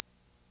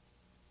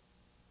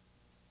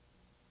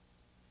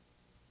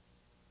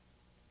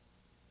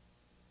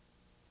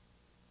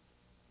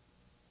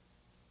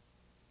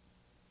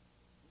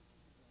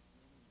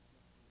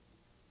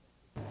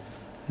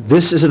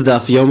This is a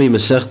Daf Yomi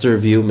Masechta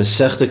review,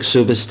 Masechta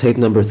Ksubis, tape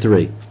number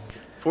 3.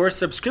 For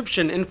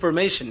subscription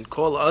information,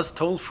 call us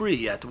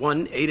toll-free at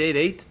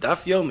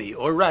 1-888-DAF-YOMI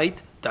or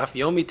write Daf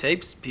Yomi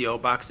Tapes, P.O.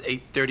 Box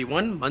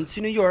 831,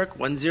 Muncie, New York,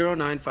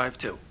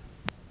 10952.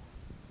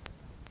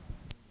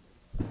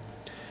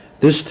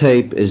 This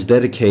tape is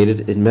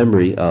dedicated in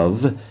memory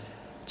of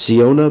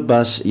Tziona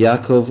Bas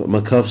Yaakov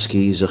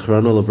Makovsky,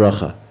 Zechrano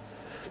Livracha.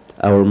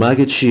 Our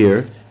Maggid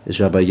Shir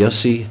is Rabbi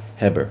Yossi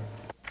Heber.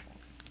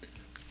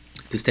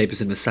 This tape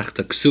is in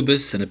Masechta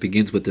Ksubis, and it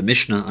begins with the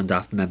Mishnah on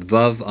Daf Mem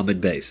Vav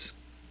Amud Beis.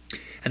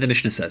 And the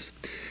Mishnah says,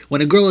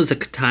 when a girl is a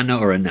katana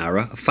or a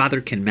nara, a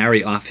father can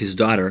marry off his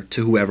daughter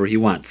to whoever he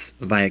wants,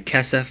 via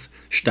kesef,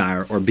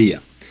 shtar, or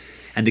bia.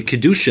 And the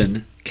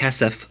kedushin,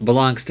 kesef,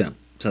 belongs to him.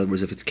 So in other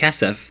words, if it's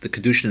kesef, the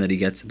kedushin that he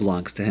gets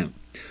belongs to him.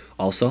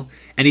 Also,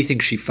 anything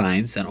she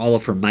finds, and all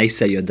of her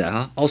maaseh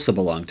yodeha, also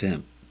belong to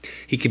him.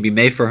 He can be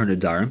made for her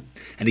nedarim,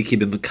 and he can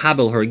be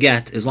mekabel her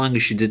get as long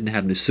as she didn't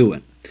have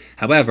nesuin.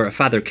 However, a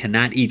father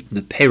cannot eat from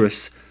the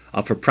peiros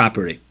of her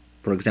property,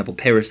 for example,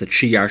 peiros that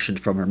she yarshened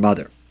from her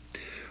mother.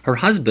 Her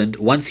husband,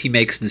 once he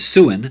makes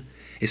nesuin,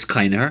 is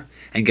kainer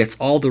and gets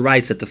all the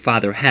rights that the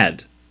father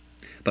had,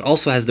 but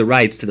also has the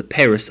rights to the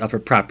peiros of her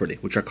property,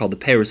 which are called the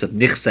peiros of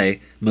nichsei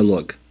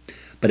melug.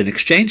 But in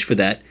exchange for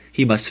that,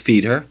 he must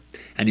feed her,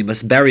 and he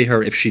must bury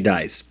her if she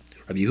dies.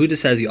 Rabbi Yehuda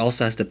says he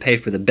also has to pay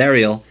for the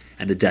burial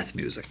and the death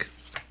music.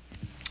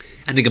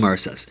 And the Gemara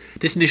says,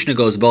 this Mishnah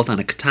goes both on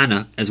a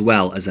katana as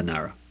well as a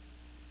nara.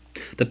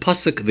 The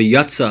pasuk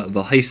v'yatsa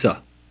v'haisa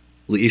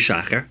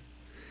li'isha acher,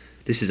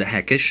 this is a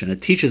hekesh, and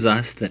it teaches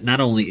us that not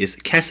only is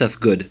kesef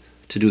good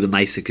to do the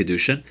maaseh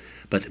kedushin,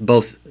 but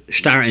both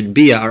shtar and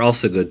bia are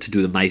also good to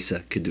do the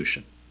maaseh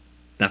kedushin.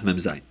 Daf Mem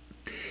Zayin.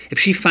 If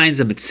she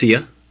finds a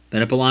mitzia,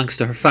 then it belongs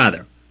to her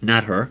father,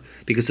 not her,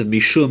 because of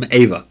mishum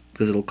eva,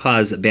 because it'll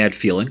cause bad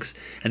feelings,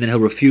 and then he'll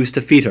refuse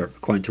to feed her,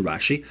 according to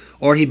Rashi,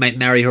 or he might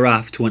marry her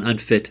off to an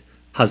unfit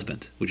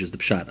husband, which is the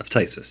pshat of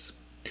Taisus.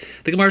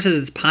 The Gemara says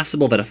it's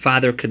possible that a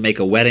father could make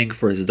a wedding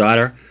for his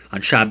daughter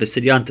on Shabbos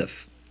and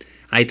Yontif.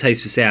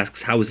 Taisus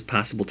asks, how is it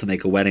possible to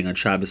make a wedding on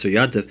Shabbos or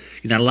Yontif?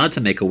 You're not allowed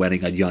to make a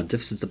wedding on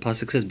Yontif, since the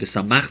pasuk says,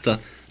 B'samachta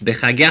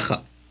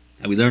b'chagecha.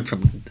 And we learned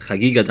from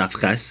Chagiga Daf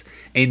Ches,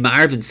 Ein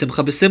ma'arvin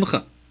simcha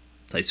b'simcha.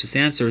 Taisus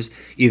answers,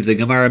 either the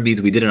Gemara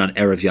means we did it on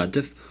Erev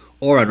Yontif,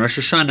 or on Rosh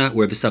Hashanah,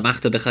 where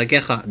B'samachta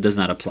b'chagecha does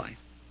not apply.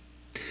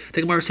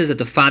 The Gemara says that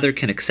the father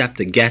can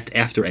accept a get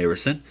after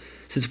Eresin,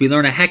 since we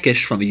learn a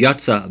hekesh from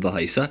Yatza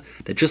v'haisa,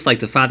 that just like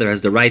the father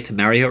has the right to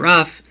marry her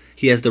off,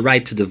 he has the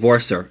right to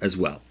divorce her as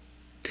well.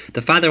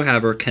 The father,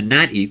 however,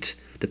 cannot eat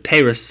the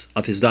peiros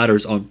of his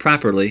daughter's own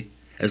property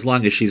as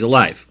long as she's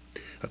alive.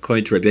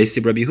 According to Rabbi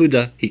Yossi Rabbi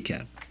Yehuda, he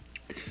can.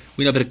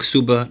 We know that a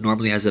ksuba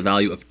normally has a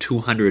value of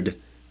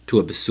 200 to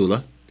a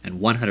besula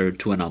and 100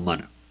 to an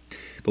almana.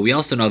 But we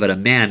also know that a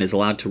man is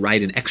allowed to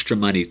write in extra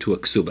money to a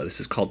ksuba. This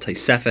is called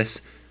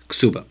taisefes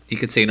ksuba. He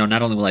could say,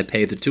 not only will I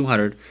pay the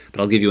 200, but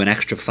I'll give you an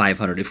extra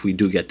 500 if we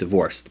do get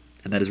divorced.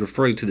 And that is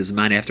referring to this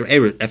man after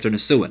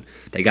Nesuin.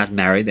 They got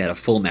married, they had a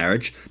full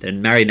marriage, they're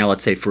married now,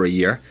 let's say, for a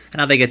year, and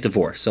now they get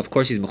divorced. So of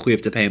course he's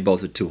mechuyev to pay him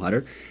both with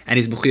 200, and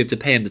he's mechuyev to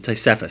pay him the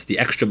taisefes, the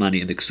extra money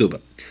in the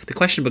ksuba. The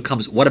question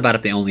becomes, what about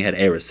if they only had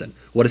erisin?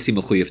 What is he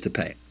mechuyev to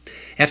pay?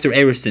 After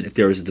erisin, if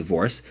there is a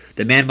divorce,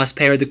 the man must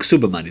pay her the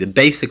ksuba money, the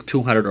basic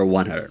 200 or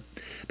 100.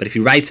 But if he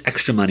writes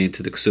extra money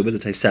into the ksuba, the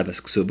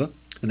taisefes ksuba,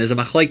 and there's a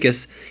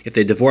machlokes if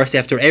they divorce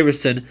after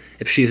erisin,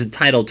 if she's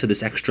entitled to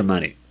this extra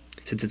money.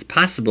 Since it's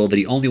possible that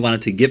he only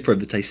wanted to give her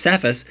the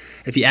taisefes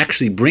if he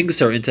actually brings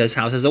her into his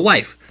house as a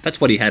wife.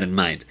 That's what he had in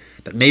mind.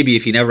 But maybe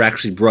if he never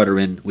actually brought her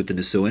in with the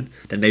nesuin,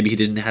 then maybe he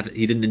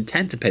didn't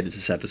intend to pay the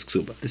taisefes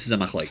ksuba. This is a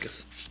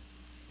machlokes.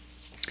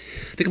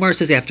 The Gemara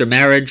says after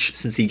marriage,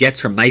 since he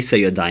gets her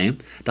maaseh yadayim,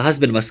 the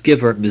husband must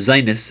give her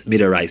mezainis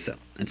midaraisa.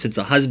 And since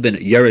a husband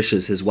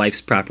yerishes his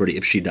wife's property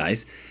if she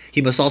dies,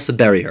 he must also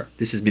bury her.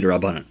 This is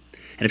midarabanan.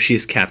 And if she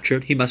is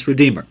captured, he must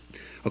redeem her.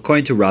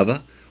 According to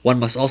Rava, one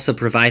must also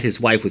provide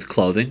his wife with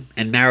clothing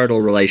and marital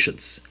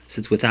relations,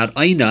 since without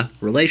aina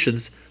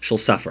relations, she'll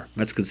suffer.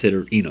 That's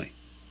considered inoi.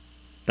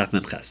 Daf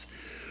Mem Ches.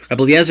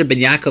 Rabbi Eliezer ben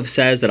Yaakov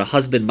says that a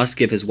husband must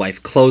give his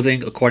wife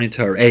clothing according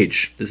to her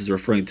age. This is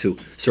referring to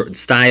certain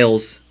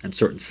styles and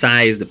certain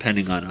size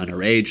depending on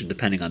her age and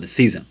depending on the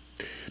season.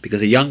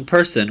 Because a young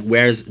person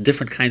wears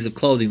different kinds of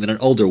clothing than an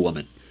older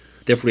woman.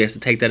 Therefore, he has to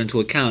take that into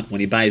account when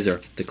he buys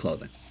her the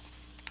clothing.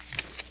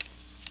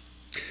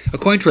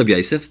 According to Rabbi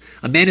Yosef,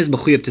 a man is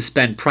mechuyev to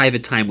spend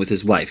private time with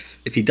his wife.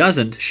 If he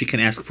doesn't, she can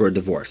ask for a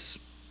divorce.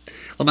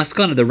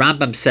 Lamaskana, the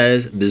Rambam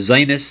says,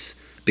 mezainis,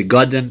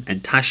 begadim,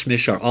 and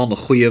tashmish are all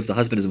mechuyev. The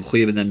husband is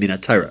mechuyev in them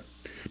minat Torah.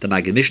 The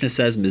Maggid Mishnah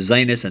says,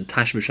 mezainis and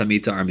tashmish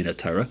hamita are minat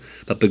Torah,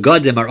 but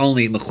begadim are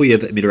only mechuyev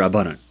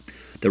midrabanan.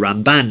 The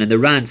Ramban and the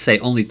Ran say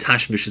only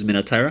tashmish is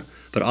minat Torah,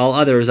 but all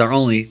others are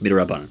only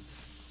midrabanan.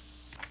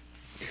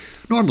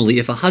 Normally,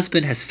 if a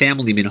husband has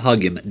family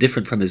minhagim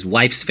different from his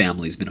wife's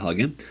family's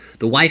minhagim,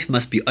 the wife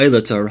must be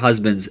oila to her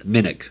husband's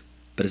minig,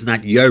 but is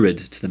not yored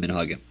to the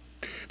minhagim.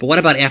 But what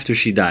about after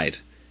she died?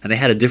 and they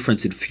had a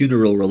difference in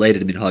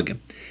funeral-related minhagim.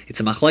 It's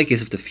a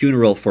machlokes if the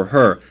funeral for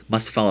her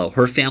must follow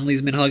her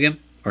family's minhagim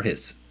or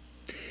his.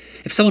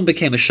 If someone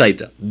became a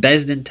shaita,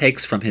 Bezdin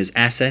takes from his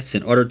assets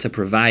in order to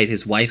provide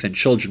his wife and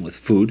children with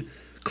food,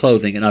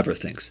 clothing, and other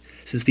things,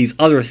 since these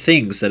other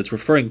things that it's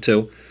referring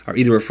to are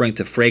either referring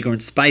to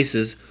fragrant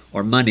spices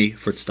or money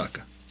for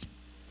tzedakah.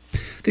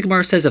 The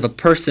Gemara says if a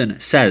person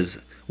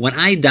says, when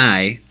I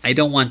die, I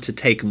don't want to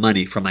take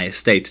money from my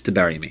estate to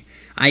bury me,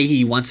 i.e.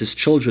 he wants his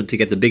children to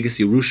get the biggest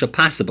Yerusha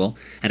possible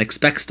and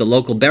expects the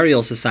local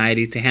burial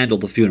society to handle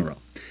the funeral,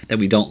 then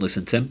we don't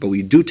listen to him, but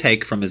we do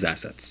take from his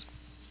assets.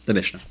 The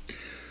Mishnah.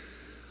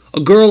 A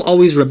girl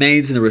always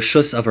remains in the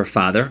reshus of her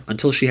father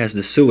until she has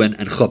nesuin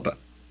and chuppah.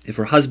 If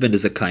her husband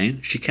is a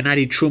kain, she cannot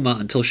eat truma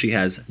until she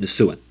has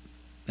nesuin.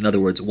 In other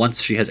words,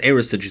 once she has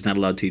erusin, she's not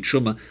allowed to eat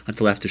truma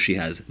until after she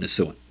has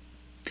nesuin.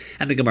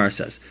 And the Gemara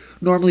says,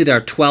 normally there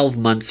are 12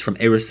 months from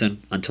erusin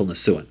until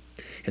nesuin.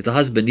 If the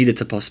husband needed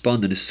to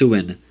postpone the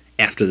nesuin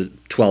after the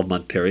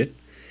 12-month period,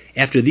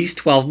 after these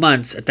 12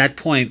 months, at that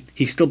point,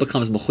 he still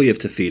becomes mechuyev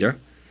to feed her,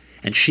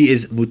 and she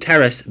is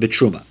muteres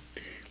betruma.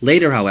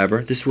 Later,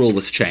 however, this rule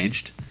was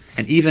changed,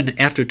 and even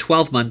after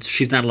 12 months,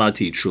 she's not allowed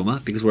to eat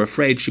truma, because we're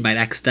afraid she might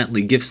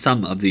accidentally give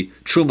some of the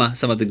truma,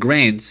 some of the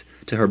grains,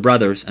 to her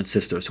brothers and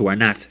sisters who are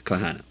not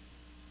kohana.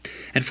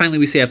 And finally,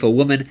 we say if a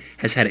woman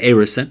has had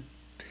erusin,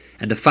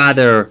 and the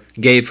father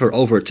gave her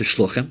over to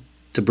shluchim,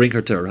 to bring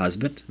her to her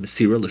husband,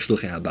 Mesira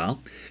l'shluchei habal,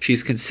 she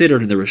is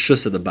considered in the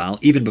reshus of the Baal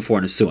even before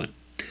nesuin.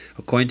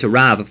 According to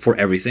Rav, for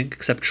everything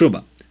except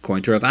truma.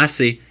 According to Rav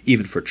Asi,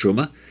 even for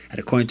truma, and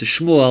according to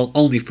Shmuel,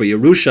 only for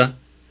Yerusha,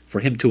 for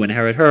him to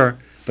inherit her,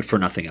 but for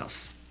nothing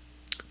else.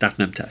 Daf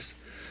Mem Tes.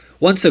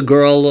 Once a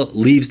girl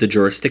leaves the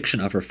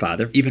jurisdiction of her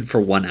father, even for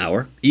 1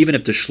 hour, even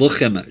if the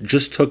shluchim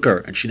just took her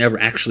and she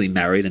never actually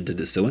married into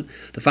nesuin,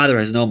 the father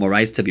has no more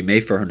rights to be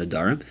made for her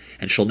nadarim,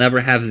 and she'll never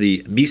have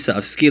the misa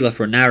of skila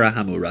for nara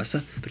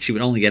hamurasa, but she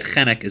would only get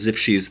chenek as if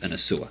she's an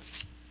asua.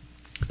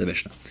 The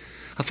Mishnah.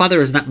 A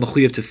father is not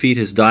mechuyev to feed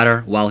his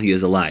daughter while he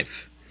is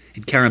alive.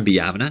 In Kerem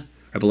B'Yavna,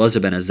 Rabbi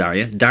Elazar ben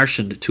Azariah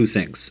darshaned 2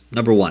 things.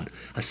 Number 1,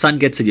 a son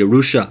gets a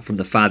Yerusha from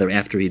the father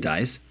after he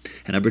dies,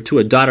 and number 2,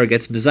 a daughter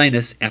gets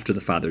mezainis after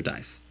the father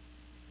dies.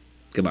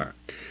 Gemara.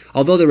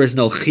 Although there is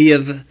no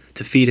chiyuv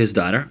to feed his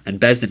daughter, and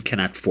Bezdin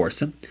cannot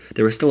force him,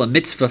 there is still a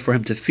mitzvah for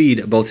him to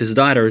feed both his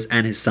daughters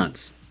and his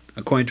sons.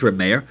 According to Reb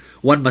Meir,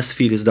 one must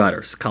feed his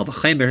daughters, Kal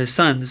v'chemer his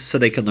sons, so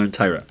they can learn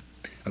Torah.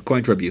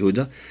 According to Rabbi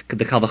Yehuda,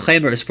 the Kal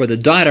v'chemer is for the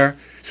daughter,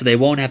 so they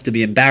won't have to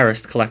be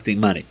embarrassed collecting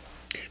money.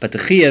 But the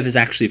chiyuv is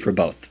actually for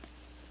both.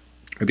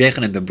 Rabbi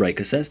Yechanan ben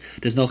Breika says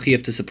there's no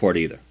chiyuv to support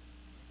either.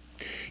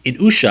 In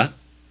Usha,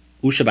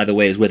 by the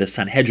way, is where the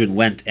Sanhedrin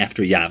went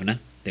after Yavna.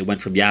 They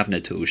went from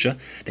Yavna to Usha.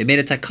 They made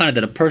a takana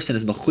that a person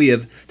is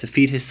mechuyev to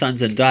feed his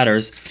sons and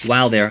daughters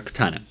while they are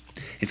ketanim.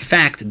 In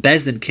fact,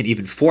 Bezdin can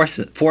even force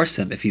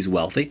him if he's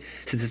wealthy,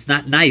 since it's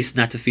not nice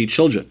not to feed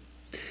children.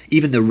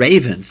 Even the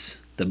ravens,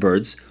 the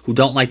birds, who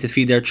don't like to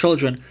feed their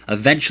children,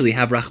 eventually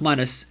have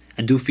rachmanis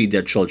and do feed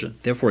their children.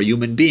 Therefore, a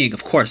human being,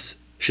 of course,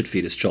 should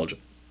feed his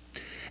children.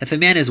 If a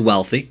man is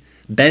wealthy,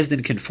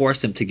 Bezdin can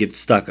force him to give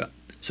tzedakah,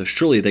 so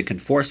surely they can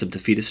force him to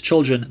feed his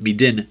children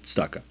midin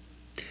tzedakah.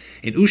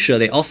 In Usha,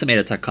 they also made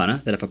a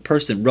takana that if a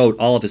person wrote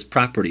all of his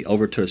property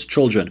over to his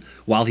children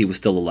while he was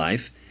still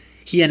alive,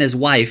 he and his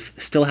wife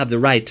still have the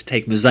right to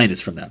take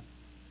mezainis from them.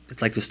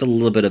 It's like there's still a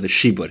little bit of a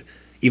shibud.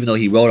 Even though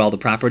he wrote all the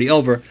property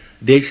over,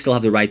 they still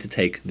have the right to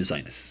take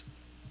mezainis.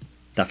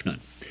 Daf Nun.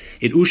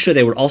 In Usha,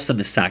 they were also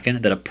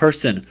misaken that a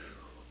person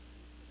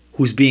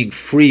who's being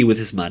free with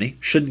his money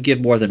shouldn't give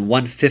more than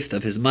 1/5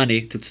 of his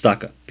money to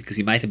tzedakah, because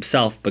he might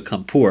himself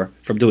become poor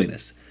from doing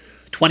this.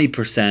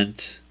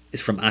 20% is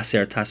from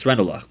aser tas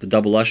renulach. The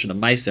double lashon of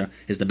meiser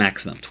is the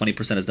maximum.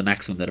 20% is the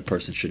maximum that a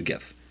person should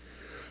give.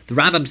 The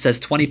Rambam says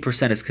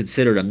 20% is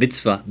considered a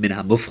mitzvah min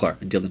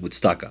hamufchar in dealing with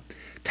tzedakah.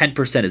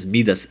 10% is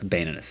midas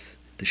beinanis.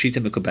 The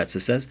Shita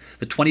Mikubetza says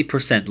the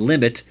 20%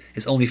 limit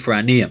is only for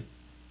aniyim.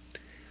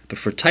 But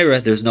for Torah,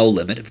 there's no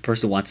limit if a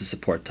person wants to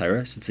support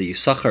Torah, since the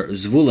Yisachar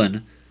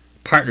Zvulun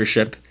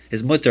partnership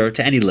is mutter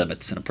to any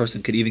limits, and a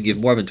person could even give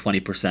more than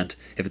 20%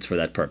 if it's for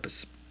that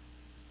purpose.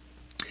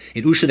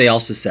 In Usha, they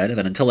also said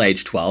that until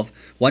age 12,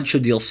 one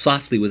should deal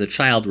softly with a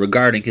child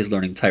regarding his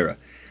learning Torah,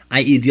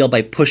 i.e. deal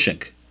by pushing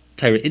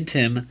Torah into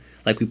him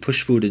like we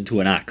push food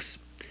into an ox.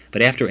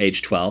 But after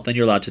age 12, then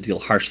you're allowed to deal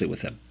harshly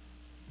with him.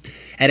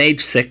 At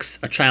age 6,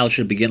 a child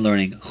should begin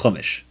learning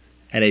Chumash.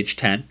 At age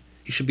 10,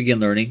 he should begin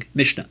learning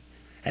Mishnah.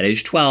 At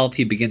age 12,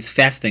 he begins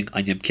fasting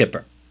on Yom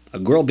Kippur. A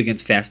girl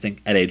begins fasting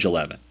at age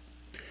 11.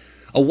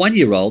 A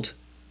 1-year-old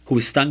who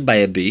is stung by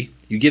a bee,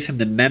 you give him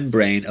the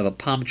membrane of a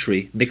palm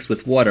tree mixed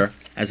with water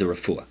as a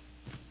refuah.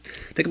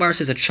 The Gemara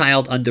says a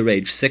child under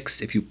age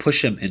 6, if you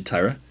push him in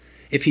Torah,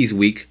 if he's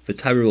weak, the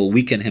Torah will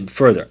weaken him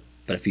further.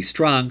 But if he's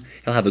strong,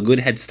 he'll have a good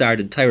head start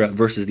in Torah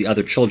versus the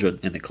other children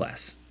in the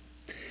class.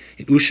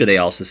 In Usha, they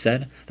also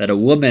said that a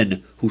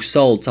woman who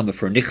sold some of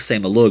her nichsei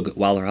malug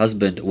while her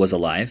husband was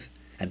alive,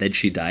 and then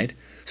she died,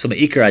 so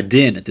me'ikar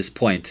adin at this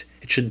point,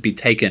 it shouldn't be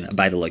taken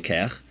by the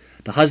lekech.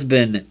 The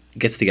husband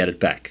gets to get it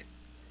back.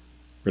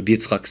 Rabbi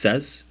Yitzchak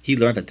says he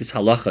learned this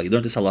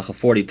halacha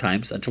 40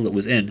 times until it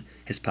was in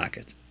his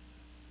pocket.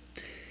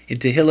 In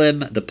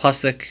Tehillim, the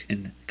pasuk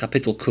in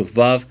Kapitel Kuf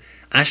Vav,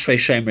 Ashrei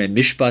Shemrei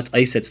Mishpat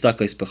Eiset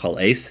Tzedakos B'chol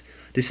Eis.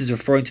 This is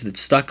referring to the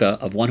tzedakah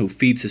of one who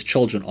feeds his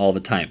children all the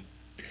time.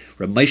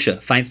 Rav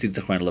Moshe Feinstein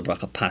Zechron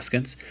Lebracha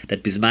paskins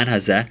that Bizman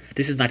Hazeh,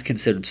 this is not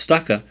considered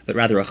tzedakah, but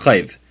rather a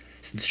chayv,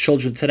 since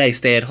children today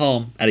stay at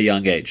home at a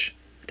young age.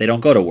 They don't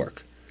go to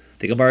work.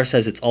 The Gemara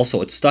says it's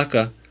also a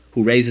tzedakah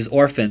who raises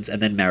orphans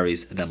and then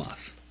marries them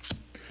off.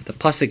 The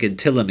pasuk in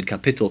Tillim in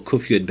Kapitel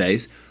Kuf Yud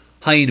Beis,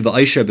 Hayin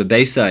v'Aisher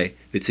bebeisai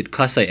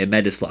v'tzidkasai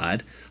emedis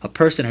la'ad. A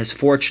person has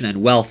fortune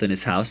and wealth in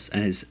his house,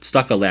 and his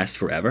tzedakah lasts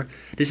forever.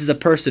 This is a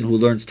person who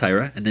learns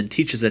Torah and then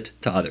teaches it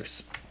to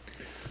others.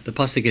 The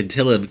pasuk in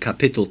Tillim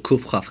Kapitel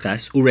Kuf Chaf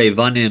Ches, Urei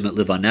vanim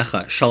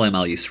levanecha shalom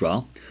al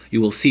Yisrael.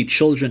 You will see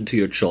children to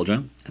your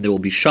children, and there will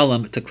be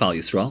shalom to Klal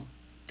Yisrael.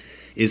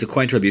 Is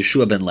according to Rabbi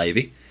Yeshua ben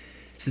Levi.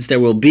 Since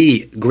there will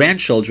be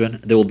grandchildren,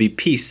 there will be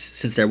peace,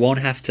 since there won't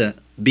have to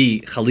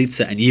be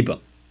chalitza and yibam.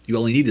 You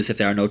only need this if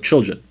there are no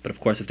children, but of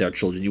course if there are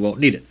children you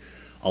won't need it.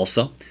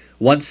 Also,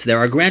 once there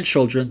are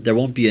grandchildren, there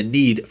won't be a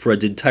need for a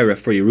din Torah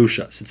for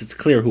Yerusha, since it's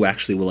clear who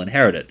actually will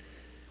inherit it.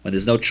 When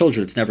there's no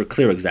children, it's never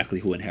clear exactly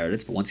who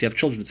inherits, but once you have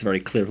children, it's very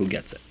clear who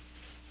gets it.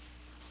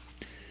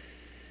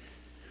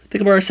 The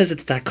Gemara says that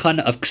the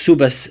takana of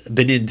Ksubas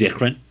Benin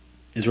Dichrin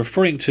is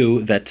referring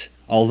to that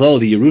although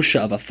the Yerusha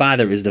of a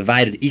father is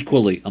divided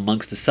equally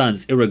amongst the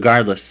sons,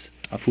 irregardless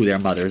of who their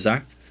mothers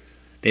are,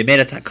 they made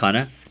a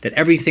takana that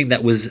everything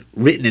that was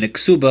written in a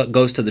ksuba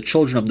goes to the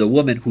children of the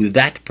woman who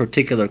that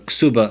particular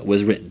ksuba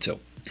was written to.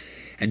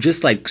 And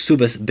just like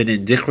ksubas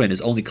benin dichrin is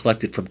only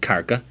collected from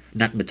karka,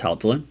 not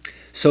metaltalin,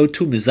 so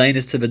too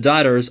mezainis to the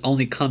daughters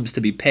only comes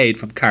to be paid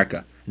from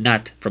karka,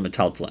 not from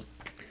metaltalin.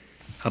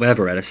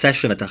 However, at a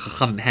session that the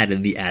Chachamim had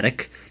in the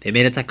attic, they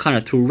made a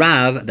takana through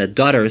Rav that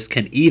daughters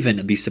can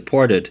even be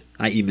supported,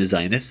 i.e.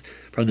 mezainis,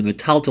 from the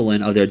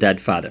metaltalin of their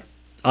dead father.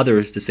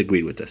 Others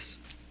disagreed with this.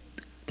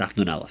 Daf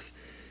Nun Aleph.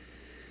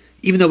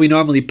 Even though we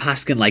normally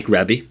paskin like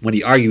Rebbe, when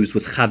he argues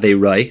with Chavei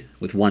Roi,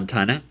 with one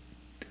Tana,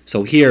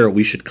 so here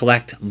we should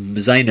collect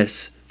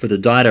mezainis for the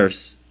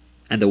daughters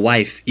and the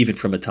wife, even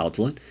from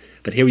metaltalin,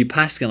 but here we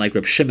paskin like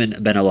Reb Shimon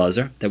ben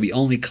Elazar, that we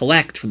only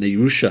collect from the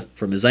Yerusha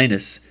for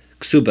mezainis,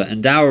 ksuba,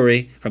 and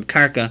dowry from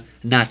karka,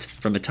 not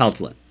from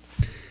metaltalin.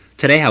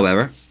 Today,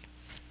 however,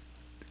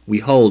 we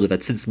hold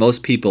that since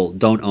most people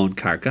don't own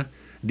karka,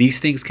 these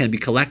things can be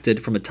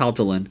collected from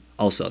metaltalin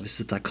also. This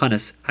is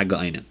takanas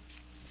haga'ainim.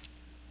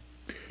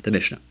 The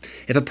Mishnah.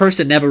 If a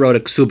person never wrote a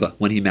ksuba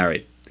when he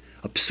married,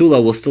 a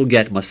psula will still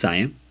get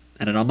masayim,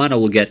 and an almana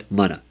will get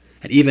mana.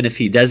 And even if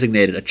he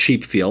designated a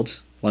cheap field,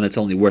 one that's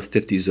only worth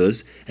 50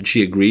 zuz, and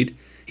she agreed,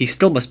 he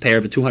still must pay her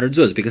the 200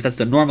 zuz, because that's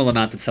the normal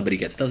amount that somebody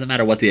gets. Doesn't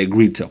matter what they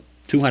agreed to.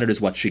 200 is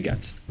what she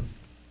gets.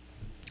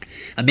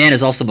 A man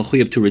is also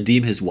mechuyev to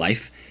redeem his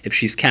wife if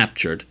she's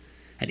captured,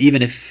 and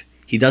even if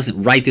he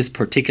doesn't write this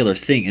particular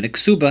thing in a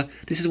ksuba,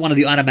 this is one of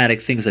the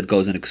automatic things that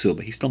goes in a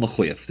ksuba. He's still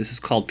mechuyev. This is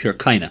called pir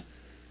kaina,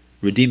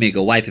 redeeming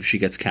a wife if she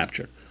gets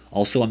captured.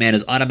 Also, a man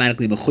is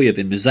automatically mechuyev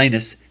in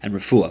mezainis and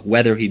refuah,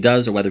 whether he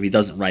does or whether he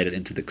doesn't write it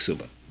into the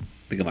ksuba.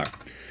 The Gemara.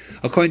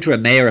 According to a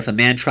mayor, if a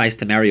man tries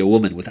to marry a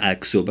woman without a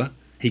ksuba,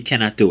 he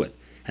cannot do it,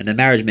 and the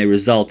marriage may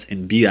result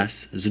in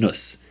bias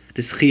znus.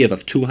 This chiyuv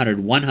of 200,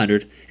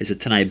 100 is a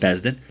Tanai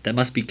Bezdin that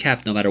must be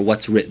kept no matter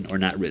what's written or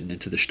not written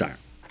into the shtar.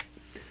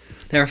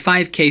 There are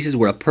 5 cases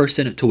where a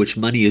person to which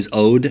money is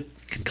owed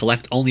can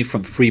collect only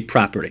from free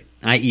property,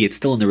 i.e. it's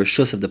still in the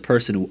reshus of the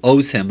person who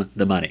owes him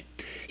the money.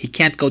 He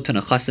can't go to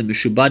nechasim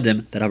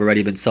mishubadim that have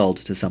already been sold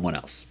to someone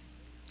else.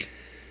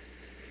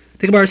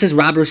 The Gemara says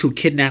robbers who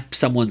kidnap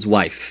someone's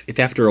wife, if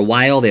after a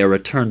while they are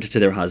returned to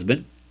their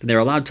husband, then they're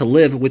allowed to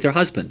live with their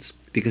husbands,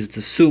 because it's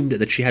assumed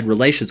that she had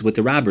relations with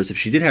the robbers. If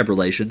she did have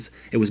relations,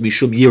 it was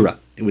mishum yira.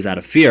 It was out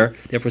of fear.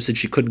 Therefore, since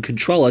she couldn't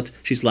control it,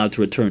 she's allowed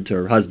to return to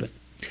her husband.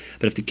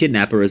 But if the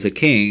kidnapper is a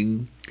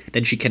king,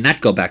 then she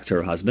cannot go back to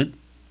her husband,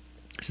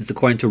 since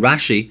according to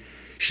Rashi,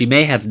 she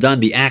may have done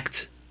the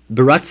act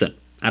beratzon,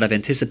 out of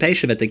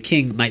anticipation that the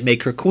king might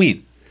make her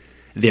queen.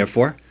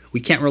 Therefore,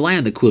 we can't rely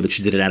on the kula that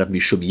she did it out of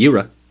mishum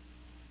yira.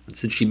 And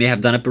since she may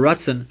have done it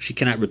beratzon, she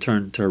cannot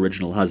return to her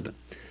original husband.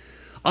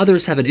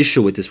 Others have an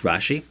issue with this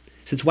Rashi,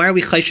 since why are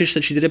we chayshish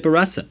that she did it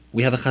beratzon?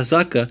 We have a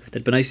chazaka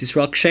that B'nai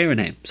Yisrael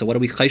ksherin. So what are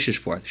we chayshish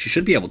for? She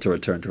should be able to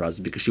return to her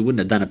husband because she wouldn't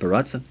have done it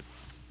beratzon.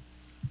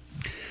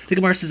 The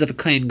Gemara says if a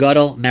kohen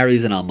gadol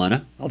marries an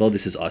almana, although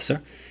this is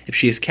aser, if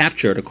she is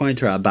captured, according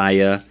to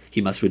Abaya,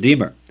 he must redeem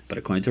her. But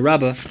according to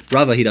Rava,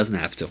 he doesn't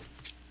have to.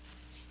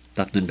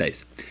 Daf Nun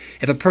Beis.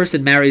 If a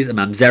person marries a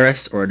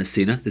mamzeres or a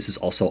nesina, this is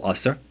also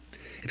aser.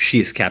 If she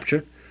is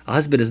captured, a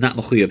husband is not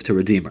mechuyev to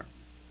redeem her,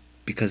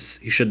 because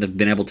he shouldn't have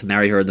been able to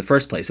marry her in the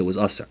first place. It was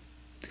aser.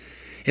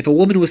 If a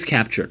woman was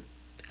captured,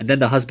 and then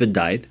the husband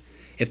died,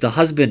 if the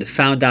husband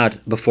found out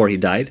before he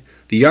died,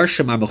 the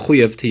yarshim are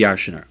mechuyev to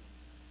yarshin her.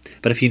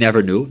 But if he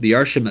never knew, the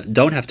yarshim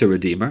don't have to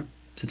redeem her,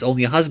 since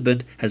only a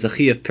husband has a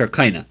chiyuv per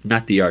kaina,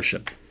 not the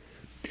yarshim.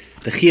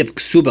 The chi of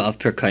ksuba of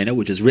perkaina,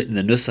 which is written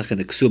in the nusach in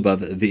the ksuba of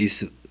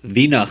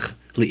vinach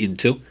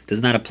li'intu,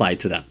 does not apply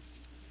to them.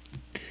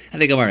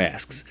 And the Gemara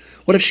asks,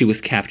 what if she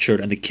was captured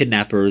and the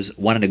kidnappers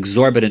want an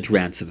exorbitant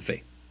ransom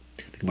fee?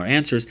 The Gemara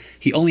answers,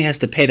 he only has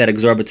to pay that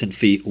exorbitant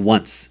fee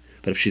once,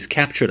 but if she's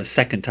captured a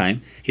second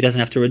time, he doesn't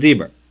have to redeem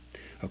her.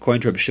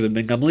 According to Rabbi Shimon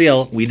ben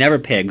Gamliel, we never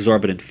pay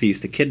exorbitant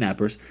fees to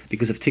kidnappers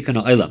because of tikkun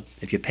ha'olam.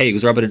 If you pay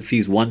exorbitant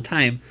fees one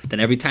time, then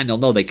every time they'll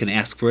know they can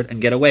ask for it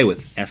and get away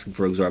with asking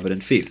for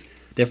exorbitant fees.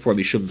 Therefore,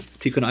 mishum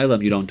tikkun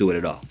ha'olam, you don't do it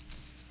at all.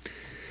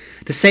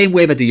 The same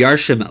way that the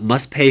Yarshim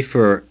must pay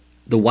for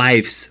the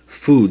wife's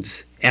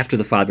foods after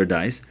the father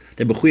dies,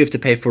 they're mechuyev to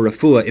pay for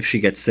refuah if she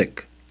gets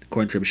sick.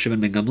 According to Rabbi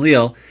Shimon ben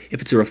Gamliel,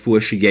 if it's a refuah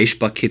sheyesh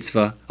ba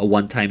kitzvah, a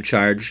one-time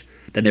charge,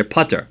 then they're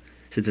pater,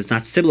 since it's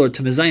not similar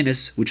to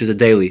mezainis, which is a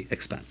daily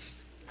expense.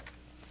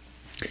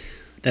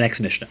 The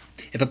next Mishnah.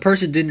 If a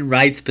person didn't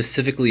write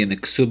specifically in the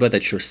ksuba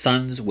that your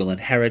sons will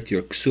inherit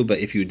your ksuba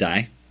if you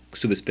die,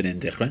 ksubas bin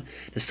dichron,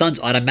 the sons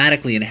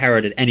automatically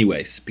inherit it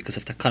anyways, because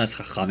of takanas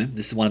chachamim.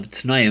 This is one of the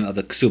tanaim of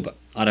the ksuba,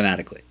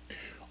 automatically.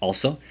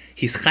 Also,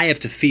 he's chayav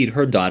to feed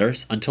her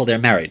daughters until they're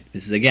married.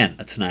 This is again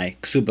a tanai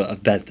ksuba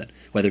of Bezdin,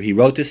 whether he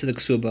wrote this in the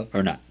ksuba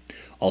or not.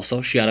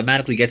 Also, she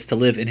automatically gets to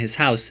live in his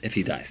house if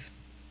he dies.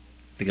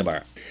 The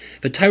Gemara.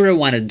 The Torah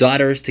wanted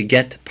daughters to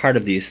get part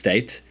of the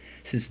estate,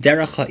 since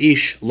derech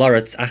ha'ish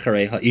loretz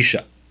acharei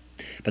ha'isha.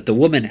 But the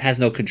woman has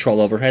no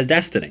control over her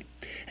destiny,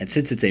 and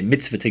since it's a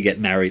mitzvah to get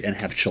married and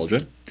have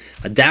children,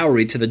 a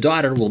dowry to the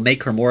daughter will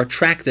make her more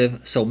attractive,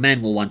 so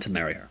men will want to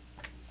marry her.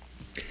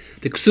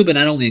 The ksuba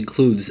not only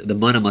includes the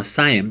mana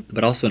masayim,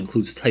 but also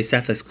includes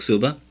taisefes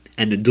ksuba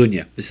and the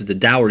dunya. This is the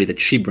dowry that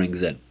she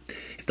brings in.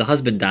 If the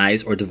husband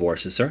dies or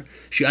divorces her,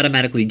 she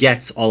automatically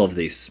gets all of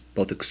these,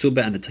 both the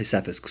ksuba and the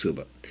taisefes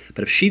ksuba.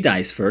 But if she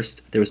dies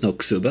first, there is no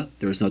ksuba,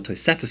 there is no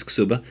taisefes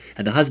ksuba,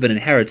 and the husband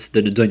inherits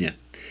the nedunya.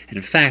 And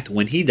in fact,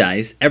 when he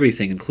dies,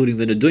 everything, including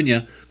the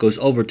nedunya, goes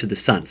over to the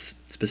sons,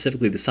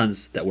 specifically the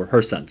sons that were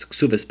her sons,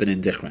 ksubas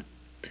benin dichran.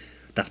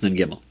 Daf Nun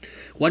Gimel.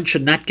 One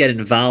should not get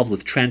involved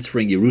with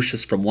transferring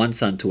Yerushas from one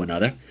son to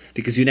another,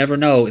 because you never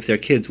know if their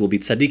kids will be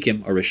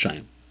tzaddikim or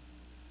rishayim.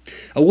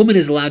 A woman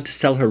is allowed to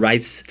sell her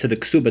rights to the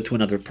ksuba to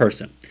another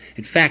person.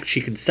 In fact,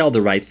 she can sell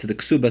the rights to the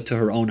ksuba to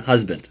her own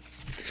husband.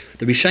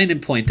 The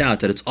Rishayim point out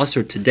that it's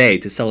usher today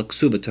to sell a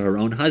ksuba to her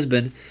own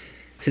husband,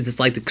 since it's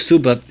like the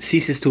ksuba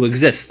ceases to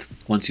exist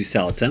once you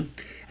sell it to him,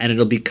 and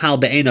it'll be kal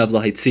be'ena of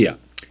lahitzia.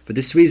 For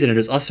this reason, it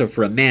is usher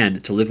for a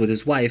man to live with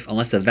his wife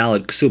unless a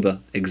valid ksuba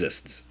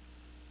exists.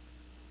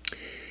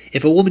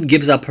 If a woman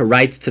gives up her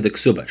rights to the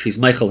ksuba, she's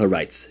meichel her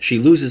rights, she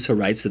loses her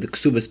rights to the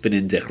ksubas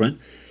benin dichron,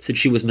 since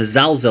she was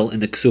mezalzel in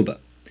the ksuba.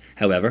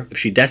 However, if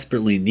she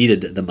desperately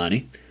needed the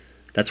money,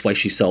 that's why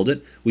she sold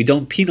it, we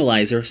don't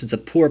penalize her, since a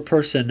poor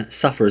person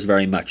suffers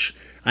very much,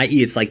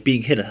 i.e. it's like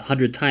being hit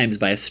 100 times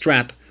by a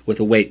strap with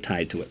a weight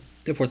tied to it.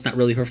 Therefore, it's not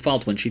really her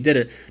fault when she did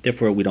it,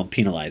 therefore we don't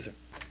penalize her.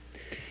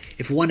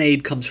 If one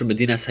aide comes from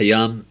Medinas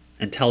Hayam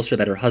and tells her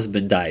that her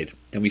husband died,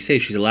 then we say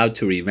she's allowed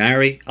to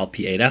remarry, al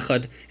pi eid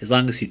echad, as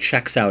long as he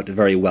checks out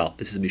very well.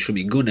 This is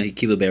mishum iguna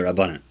hikilu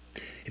be'rabanan.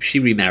 If she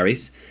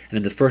remarries, and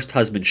then the first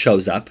husband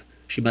shows up,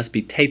 she must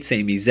be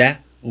teitzei mizeh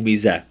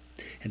umizeh.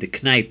 And the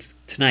tonight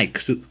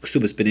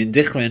ksubas benin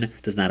dichrin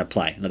does not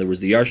apply. In other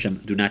words, the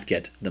Yarshim do not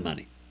get the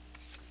money.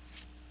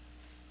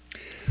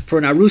 For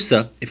an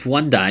arusa, if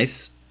one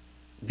dies,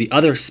 the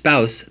other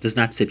spouse does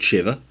not sit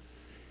shiva,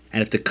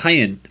 and if a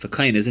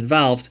kayin is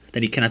involved,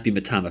 then he cannot be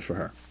matama for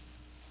her,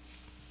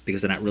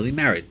 because they're not really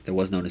married. There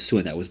was no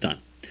nesuin that was done.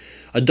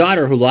 A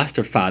daughter who lost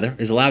her father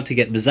is allowed to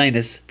get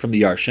mezainis from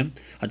the Yarshim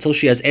until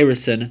she has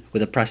erisin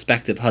with a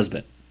prospective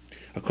husband.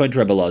 According to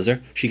Rebbe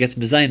Lozer, she gets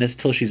mezainis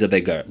till she's a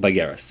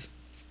bageris.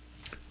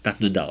 Daf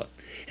Nun Daled.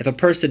 If a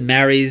person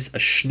marries a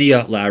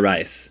shniya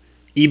la'arayis,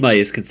 imai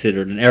is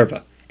considered an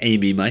erva.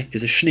 Aim imai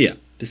is a shniya.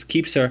 This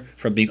keeps her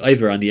from being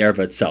over on the erva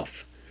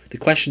itself. The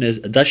question is,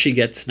 does she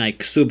get tnai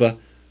ksuba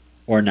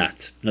or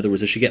not? In other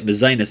words, does she get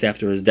mezainis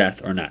after his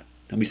death or not?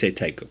 And we say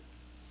teiku.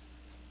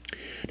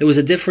 There was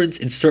a difference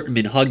in certain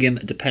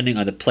minhagim depending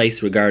on the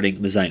place regarding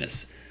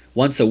mezainis.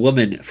 Once a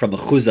woman from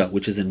Achuza,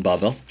 which is in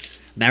Bavel,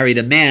 married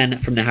a man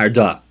from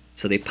Neharda.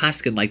 So they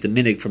paskin like the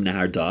minig from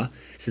Neharda,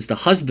 since the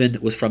husband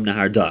was from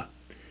Neharda,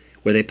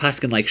 where they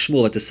paskin like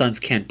Shmuel that the sons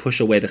can't push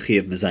away the chi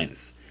of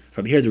mezainis.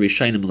 From here the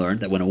Rishayim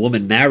learned that when a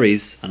woman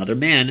marries another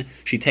man,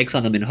 she takes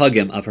on the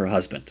minhagim of her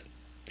husband.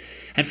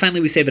 And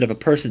finally we say that if a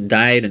person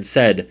died and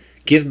said,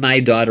 give my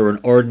daughter an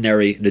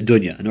ordinary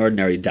nedunya, an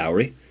ordinary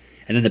dowry,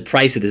 and then the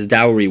price of this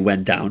dowry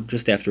went down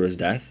just after his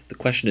death, the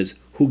question is,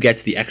 who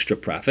gets the extra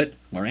profit?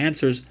 Our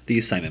answers, the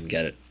Yisayimim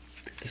get it.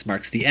 This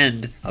marks the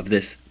end of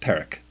this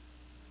parak.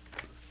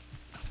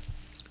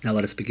 Now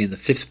let us begin the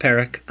fifth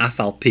parak,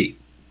 Afal Pi,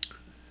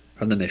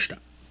 from the Mishnah.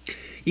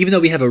 Even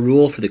though we have a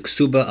rule for the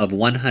ksuba of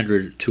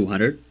 100,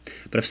 200,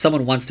 but if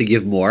someone wants to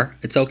give more,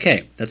 it's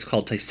okay. That's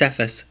called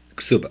taisefes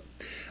ksuba.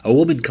 A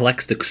woman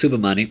collects the ksuba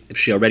money if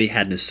she already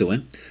had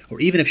nesuin, or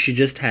even if she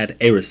just had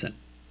erisin.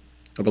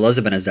 Rabbi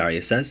Elazar ben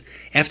Azariah says,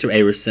 after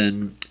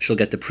erisin, she'll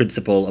get the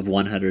principal of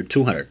 100,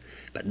 200.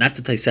 but not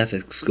the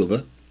Taisefes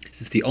Ksuba,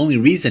 since the only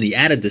reason he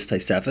added this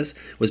Taisefes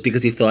was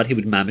because he thought he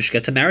would mamish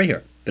get to marry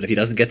her. But if he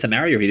doesn't get to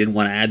marry her, he didn't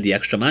want to add the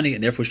extra money,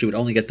 and therefore she would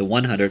only get the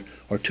 100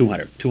 or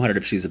 200. 200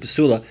 if she's a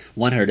basula,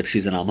 100 if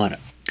she's an almana.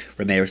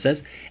 Rameir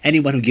says,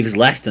 anyone who gives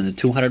less than the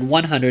 200,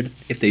 100,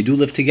 if they do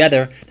live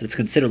together, then it's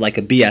considered like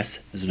a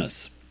BS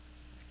znus.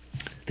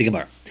 The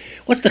Gemara.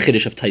 What's the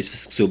chiddush of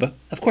Taisefes Ksuba?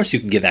 Of course you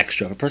can give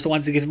extra. If a person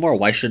wants to give more,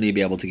 why shouldn't he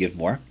be able to give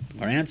more?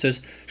 Our answer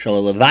is,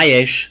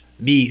 Shalalevayesh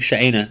mi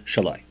she'ena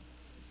shalai.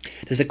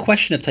 There's a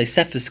question if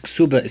Taisefes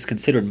Ksuba is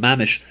considered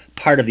mamish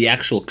part of the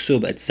actual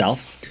Ksuba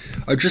itself,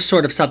 or just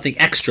sort of something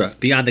extra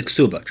beyond the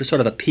Ksuba, just sort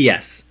of a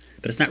PS,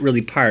 but it's not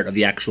really part of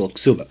the actual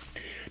Ksuba.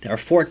 There are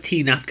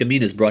 14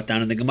 nafkaminas brought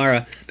down in the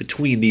Gemara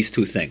between these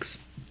two things.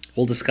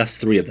 We'll discuss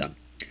 3 of them.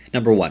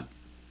 Number 1.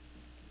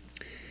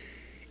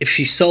 If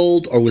she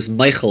sold or was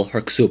meichel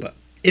her Ksuba,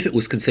 if it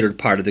was considered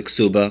part of the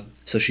Ksuba,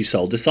 so she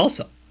sold this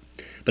also.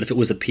 But if it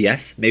was a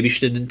PS, maybe she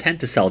didn't intend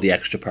to sell the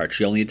extra part,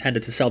 she only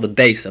intended to sell the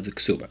base of the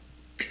Ksuba.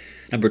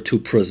 Number 2,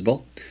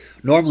 pruzbal.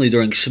 Normally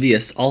during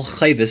Shvius, all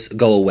chayvis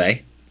go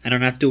away and are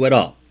not due at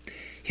all.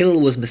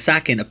 Hillel was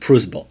masakin a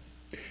pruzbal,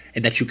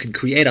 in that you can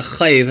create a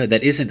chayiv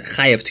that isn't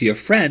chayiv to your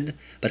friend,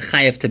 but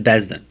chayiv to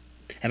Bezdin.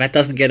 And that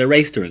doesn't get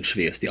erased during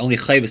Shvius. The only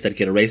chayvas that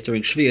get erased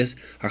during Shvius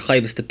are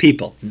chayvas to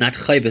people, not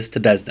chayvas to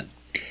Bezdin.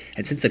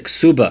 And since a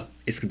ksuba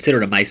is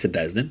considered a maisa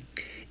Bezdin,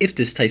 if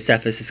this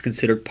Taisefes is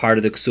considered part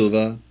of the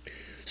ksuba,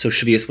 so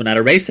Shvius would not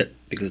erase it,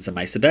 because it's a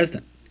maisa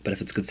Bezdin. But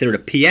if it's considered a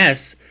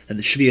PS, then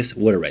the Shvius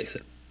would erase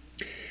it.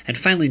 And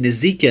finally,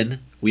 Nezikin,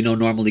 we know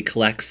normally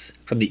collects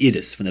from the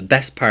idus, from the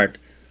best part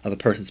of a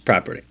person's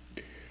property.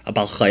 A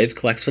Bal Chayiv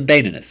collects from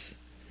Beinanis,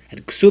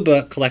 and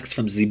Ksuba collects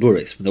from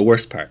Ziburis, from the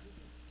worst part.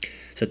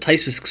 So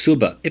Taisefes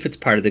Ksuba, if it's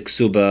part of the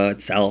Ksuba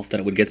itself, then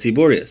it would get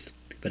Ziburis.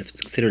 But if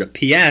it's considered a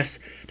PS,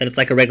 then it's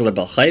like a regular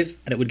Bal Chayiv,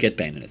 and it would get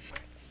Beinanis.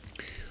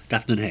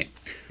 Daf Nun Hey.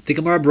 The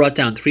Gemara brought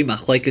down 3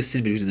 machlokes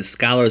between the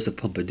scholars of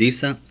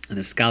Pumbedisa and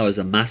the scholars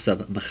of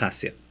Masav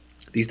Mechasya.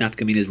 These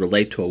nafkaminas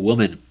relate to a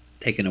woman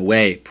taking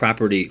away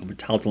property or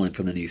metaltalin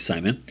from the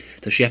Nisimon.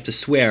 Does she have to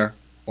swear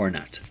or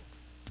not?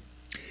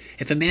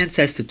 If a man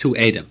says to 2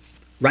 Edom,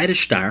 write a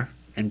shtar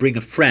and bring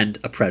a friend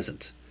a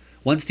present.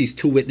 Once these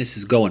 2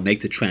 witnesses go and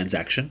make the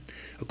transaction,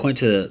 according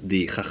to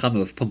the Chacham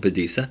of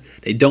Pumbedisa,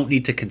 they don't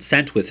need to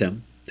consult with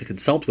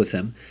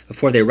him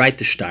before they write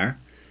the shtar,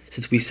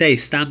 since we say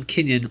Stam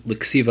Kinyan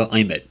Liksiva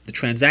Aimed. The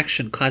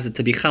transaction caused it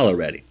to be chal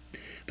already.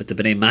 But the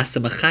Bnei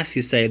Masa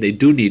Machasya say they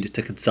do need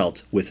to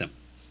consult with him.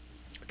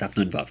 Daf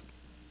Nun Vav.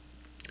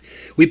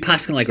 We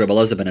paskin like Rabbi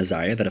Elazar ben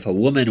Azariah that if a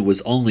woman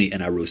was only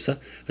an arusa,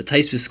 the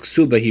Taisefes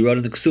Ksuba he wrote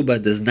in the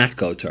Ksuba does not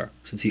go to her,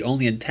 since he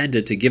only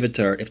intended to give it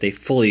to her if they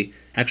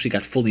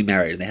got fully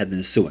married and they had the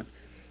Nisuin.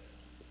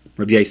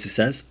 Rabbi Yosef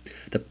says,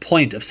 the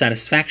point of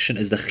satisfaction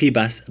is the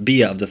chibas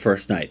bia of the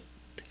first night.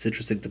 It's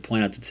interesting to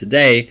point out that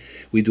today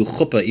we do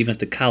chuppah even if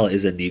the kala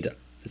is a nida.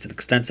 There's an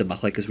extensive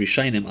machlekes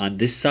rishayim on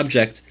this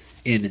subject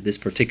in this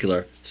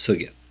particular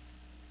sugya.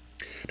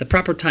 The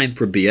proper time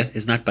for bia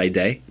is not by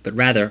day, but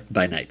rather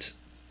by night.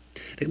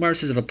 The Gemara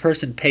says if a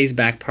person pays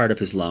back part of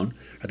his loan,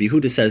 Rabbi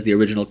Yehuda says the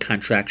original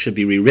contract should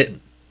be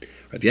rewritten.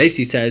 Rabbi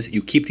Yossi says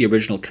you keep the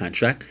original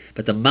contract,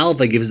 but the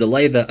malva gives the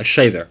leiva a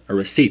shever, a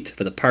receipt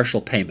for the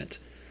partial payment.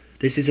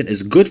 This isn't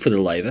as good for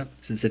the leiva,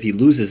 since if he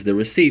loses the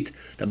receipt,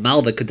 the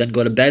malva could then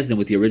go to Bezdin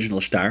with the original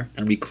shtar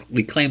and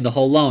reclaim the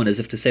whole loan as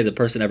if to say the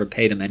person never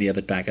paid him any of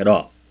it back at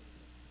all.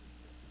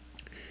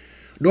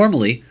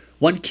 Normally,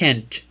 one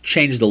can't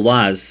change the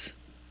laws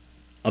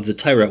of the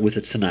Torah with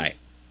a Tanai.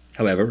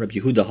 However, Rabbi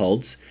Yehuda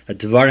holds that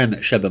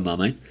Dvarim Sheba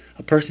Mamain,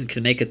 a person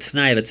can make a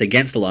Tanai that's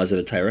against the laws of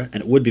the Torah,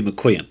 and it would be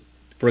Mekuyim.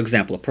 For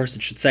example, a person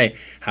should say,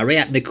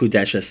 Hareat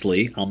Mikudesh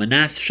Esli,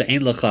 Almanas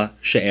She'en Lecha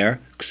She'er,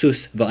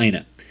 Ksus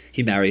Va'ina.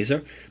 He marries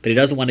her, but he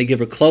doesn't want to give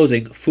her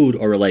clothing, food,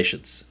 or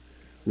relations.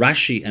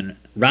 Rashi and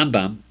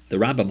Rambam, the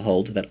Rambam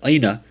hold that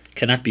Aina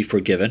cannot be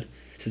forgiven,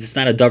 since it's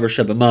not a Davar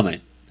Sheba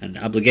Mamain, and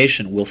an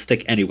obligation will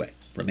stick anyway.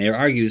 Rameir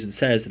argues and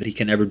says that he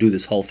can never do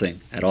this whole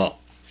thing at all.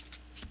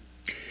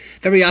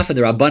 Very often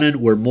the Rabbanan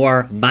were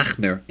more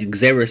machmir in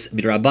Gzeris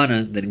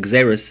Midrabanan than in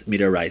Gzeris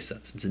Midaraisa,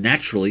 since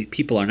naturally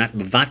people are not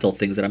mevatel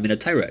things that are min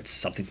Torah. It's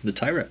something from the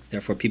Torah.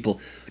 Therefore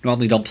people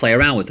normally don't play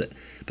around with it.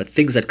 But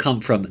things that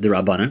come from the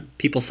Rabbanan,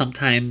 people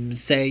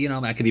sometimes say,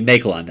 I could be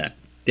mekel on that.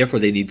 Therefore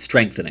they need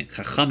strengthening.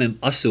 Chachamim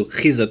asu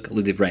chizuk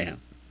l'divreihem.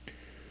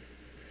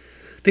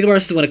 The Gemara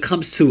says when it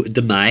comes to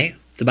Demai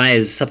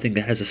is something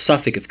that has a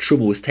suffix if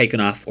Truma was taken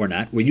off or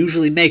not. We're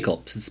usually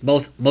mekel, since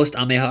most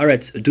Amei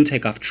Haaretz do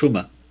take off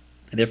Truma,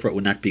 and therefore it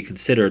would not be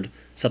considered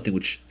something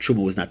which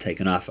Truma was not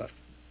taken off of.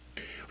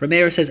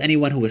 Rameir says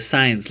anyone who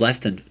assigns less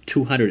than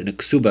 200 in a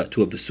ksuba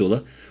to a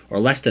basula, or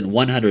less than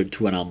 100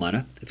 to an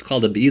almana, it's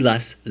called a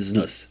beilas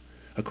znus.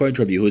 According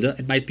to Rabbi Yehuda,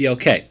 it might be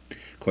okay.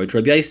 According to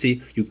Rabbi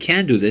Yossi, you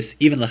can do this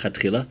even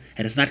lachatchila,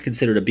 and it's not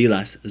considered a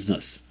beilas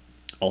znus.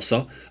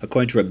 Also,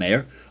 according to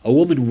Rameir, a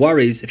woman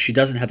worries if she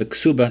doesn't have a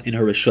ksuba in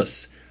her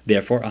rishus.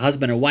 Therefore, a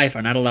husband and wife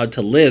are not allowed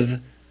to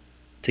live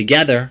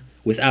together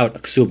without a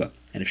ksuba.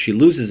 And if she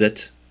loses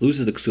the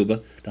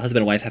ksuba, the husband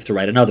and wife have to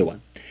write another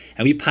one.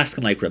 And we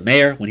paskin like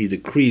Rameir when he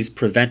decrees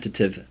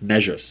preventative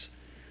measures.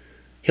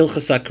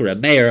 Hilchasak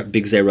Rameir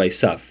bigzei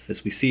roisaf.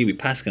 As we see, we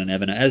paskin on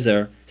Even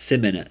Ezer,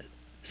 Simin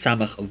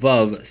Samach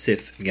Vav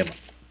Sif Gimel.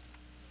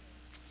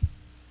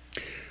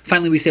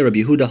 Finally, we say Rabbi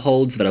Yehuda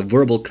holds that a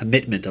verbal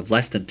commitment of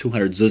less than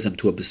 200 zuzim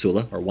to a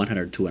basula, or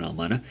 100 to an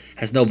almana,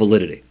 has no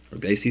validity.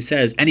 Rabbi Yossi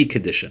says any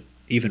condition,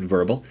 even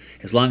verbal,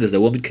 as long as the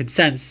woman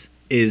consents,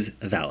 is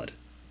valid.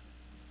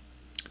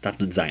 Daf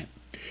Nun Zayin.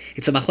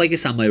 It's a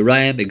machlekes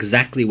amoraim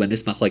exactly when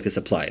this machlekes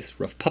applies.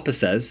 Rav Papa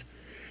says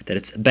that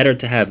it's better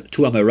to have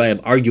two amoraim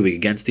arguing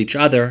against each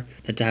other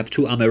than to have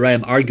two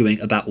amoraim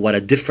arguing about what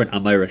a different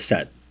amora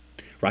said.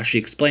 Rashi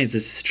explains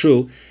this is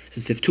true,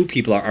 since if two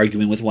people are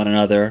arguing with one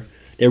another,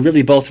 they're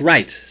really both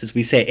right, since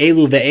we say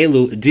Elu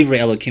ve'elu divrei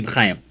Elokim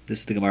chayim.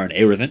 This is the Gemara in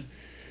Eruvin.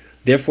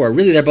 Therefore,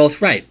 really they're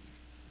both right,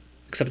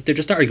 except that they're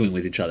just arguing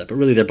with each other, but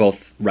really they're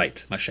both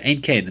right. Masha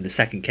Ein Kain, in the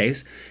second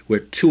case, where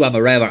two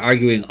Amoraim are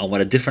arguing on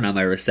what a different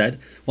Amora said,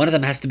 one of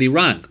them has to be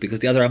wrong, because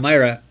the other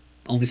Amora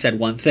only said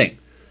one thing.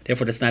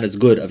 Therefore, that's not as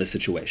good of a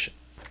situation.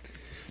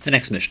 The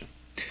next Mishnah.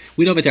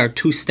 We know that there are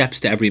two steps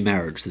to every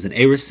marriage. There's an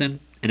Erusin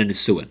and a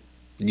Nisuin.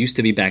 It used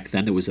to be back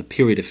then there was a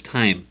period of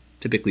time,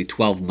 typically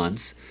 12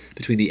 months,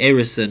 between the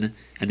Erusin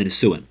and the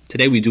Nisuin.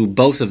 Today we do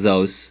both of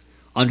those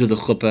under the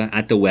chuppah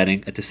at the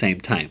wedding at the same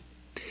time.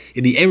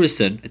 In the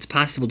Erusin, it's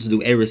possible to do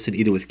Erusin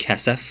either with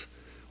Kesef,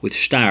 with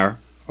Shtar,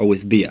 or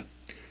with Bia.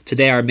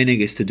 Today our minig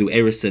is to do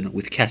Erusin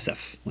with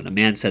Kesef. When a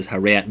man says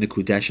Hareat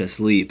Mikudeshes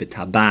Li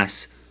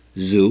B'tabas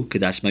Zu,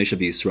 Kedash Moshe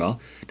B'Yisrael,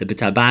 the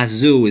B'tabas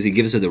Zu is he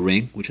gives her the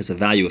ring, which has a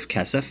value of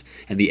Kesef,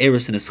 and the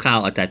Erusin is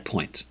Chal at that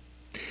point.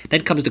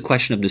 Then comes the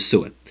question of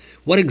Nisuin.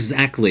 What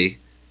exactly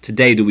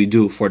today do we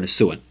do for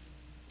Nisuin?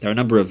 There are a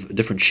number of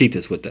different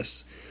shitas with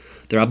this.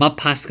 There are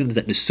paskins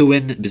that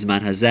Nisuin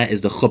Bizman Hazeh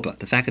is the chuppah.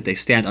 The fact that they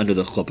stand under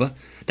the chuppah,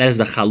 that is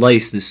the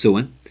chalais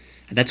Nisuin,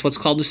 and that's what's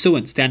called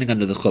Nisuin, standing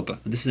under the chuppah.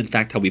 And this is in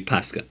fact how we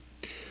paskin.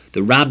 The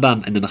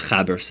Rambam and the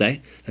Mechaber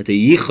say that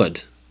the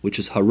Yichud, which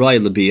is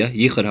Harai Labiyah,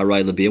 Yichud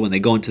Harai Labiyah, when they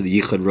go into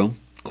the Yichud room,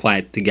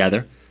 quiet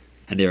together,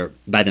 and they're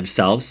by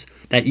themselves,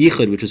 that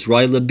Yichud, which is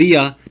Harai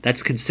Labiyah,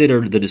 that's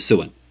considered the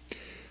Nisuin.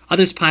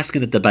 Others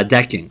paskin that the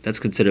Badeking, that's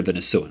considered the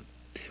Nisuin.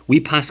 We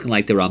paskin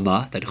like the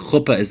Ramah, that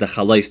chuppah is the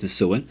chalais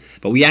Nisuin,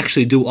 but we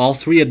actually do all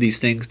three of these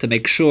things to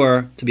make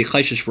sure to be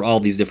chayshish for all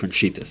these different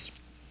shitas.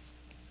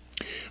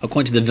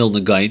 According to the Vilna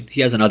Gaon,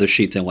 he has another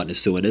shita in what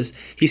Nisuin is.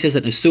 He says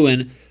that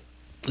Nisuin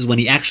is when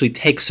he actually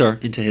takes her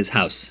into his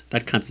house.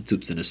 That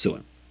constitutes a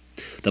Nisuin.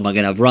 The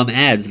Magen Avram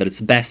adds that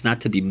it's best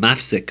not to be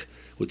mafsik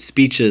with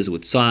speeches,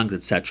 with songs,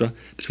 etc.,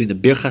 between the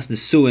Birchas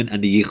Nisuin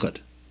and the Yichud.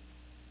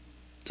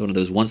 So one of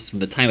those, once from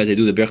the time that they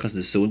do the Birchas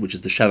Nisuin, which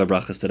is the Sheva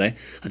Brachas today,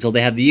 until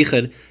they have the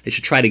Yichud, they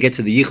should try to get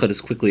to the Yichud as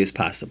quickly as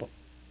possible.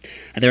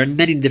 And there are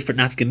many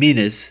different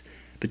nafgaminas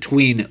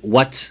between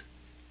what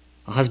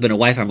a husband and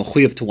wife are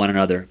mechuyev to one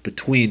another,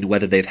 between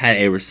whether they've had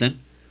Erusin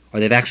or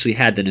they've actually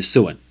had the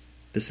Nisuin.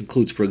 This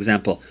includes, for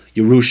example,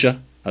 Yerusha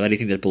of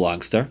anything that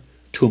belongs to her,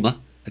 Tuma,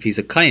 if he's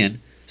a Kayan,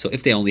 so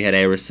if they only had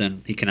Erusin,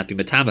 he cannot be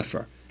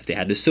Matamafer. If they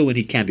had Nisuin,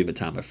 he can be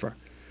Matamafer.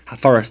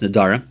 Hafaras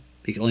Nadarim,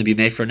 he can only be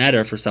made for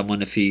Neder for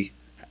someone if she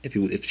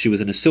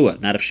was an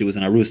Asua, not if she was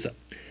an Arusa.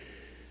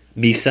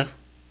 Misa,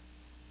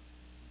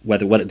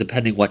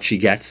 depending what she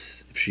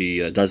gets, if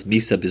she does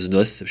Misa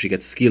Biznus, if she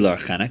gets Skila or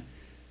Chanek,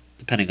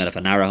 depending on if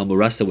a Nara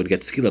Murasa would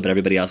get Skila, but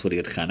everybody else would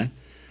get Chanek.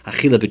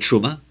 Achila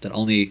B'Truma, that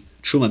only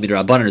Truma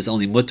Midrabanan is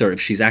only mutter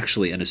if she's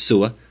actually an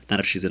Asua, not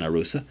if she's an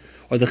Arusa.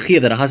 Or the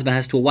Chiyav that a husband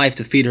has to a wife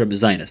to feed her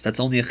Mezainis. That's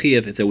only a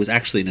Chiyav if there was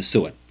actually an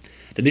Asua.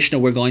 The Mishnah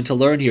we're going to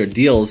learn here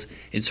deals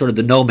in sort of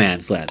the no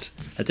man's land.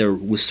 That she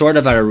was sort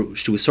of an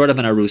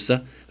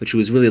Arusa, but she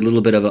was really a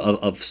little bit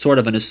of sort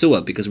of an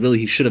Asua, because really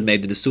he should have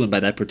made the Nisuin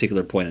by that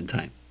particular point in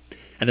time.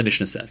 And the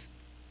Mishnah says,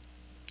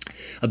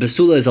 a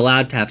Basula is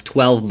allowed to have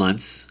 12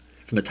 months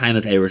from the time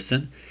of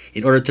Erusin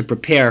in order to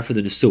prepare for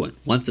the Nisuin.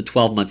 Once the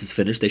 12 months is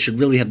finished, they should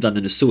really have done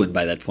the Nisuin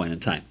by that point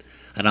in time.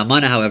 An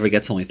Almana, however,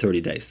 gets only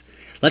 30 days.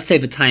 Let's say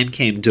the time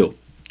came due.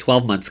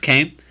 12 months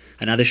came,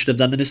 and now they should have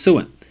done the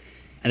Nisuin.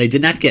 And they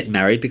did not get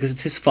married because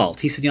it's his fault.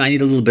 He said, I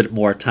need a little bit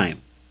more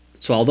time.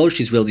 So although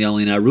she's really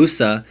only an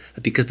Arusa,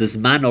 but because the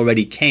Zman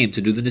already came to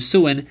do the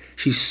Nisuin,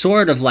 she's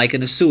sort of like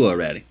an Asua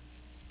already.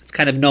 It's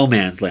kind of no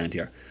man's land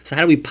here. So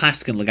how do we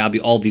paskin Lagabi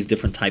all these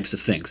different types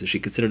of things? Is she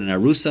considered an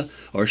Arusa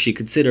or is she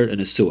considered an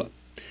Asua?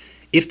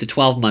 If the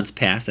 12 months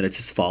passed and it's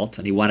his fault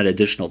and he wanted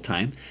additional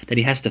time, then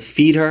he has to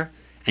feed her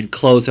and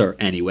clothe her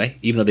anyway,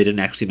 even though they didn't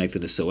actually make the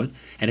Nisuin.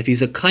 And if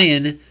he's a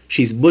Kayan,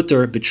 she's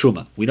mutter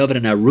b'truma. We know that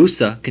an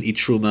Arusa can eat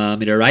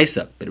truma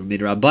midaraisa, but in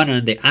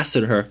midrabanan they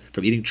asur her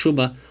from eating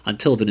truma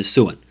until the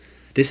Nisuin.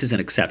 This is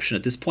an exception.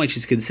 At this point,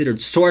 she's considered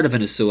sort of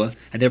an Asua,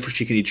 and therefore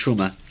she can eat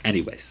truma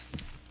anyways.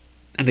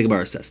 And the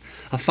Gemara says,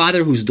 a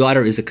father whose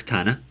daughter is a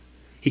Ketana,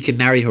 he can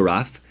marry her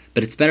off,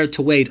 but it's better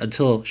to wait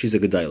until she's a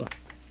Gedailah.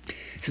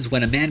 Since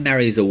when a man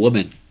marries a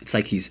woman, it's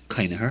like he's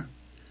kain her.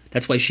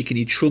 That's why she can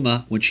eat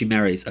truma when she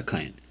marries a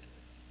kain.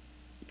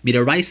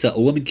 Midaraisa,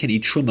 a woman can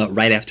eat truma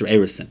right after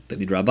Erusin, but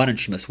midrabanan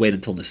she must wait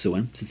until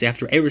Nesuin, since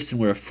after Erusin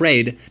we're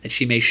afraid that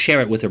she may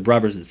share it with her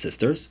brothers and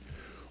sisters,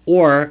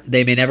 or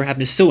they may never have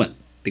Nesuin,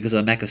 because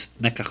of a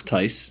mekach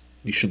tais,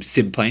 mishum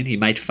simpain, he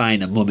might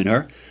find a mum in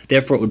her,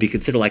 therefore it would be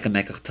considered like a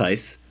mekach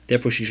tais,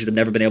 therefore she should have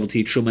never been able to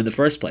eat truma in the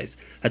first place.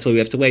 That's why we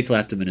have to wait till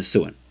after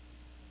Nesuin.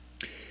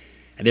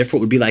 And therefore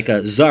it would be like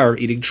a zar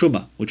eating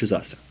truma, which is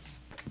asa.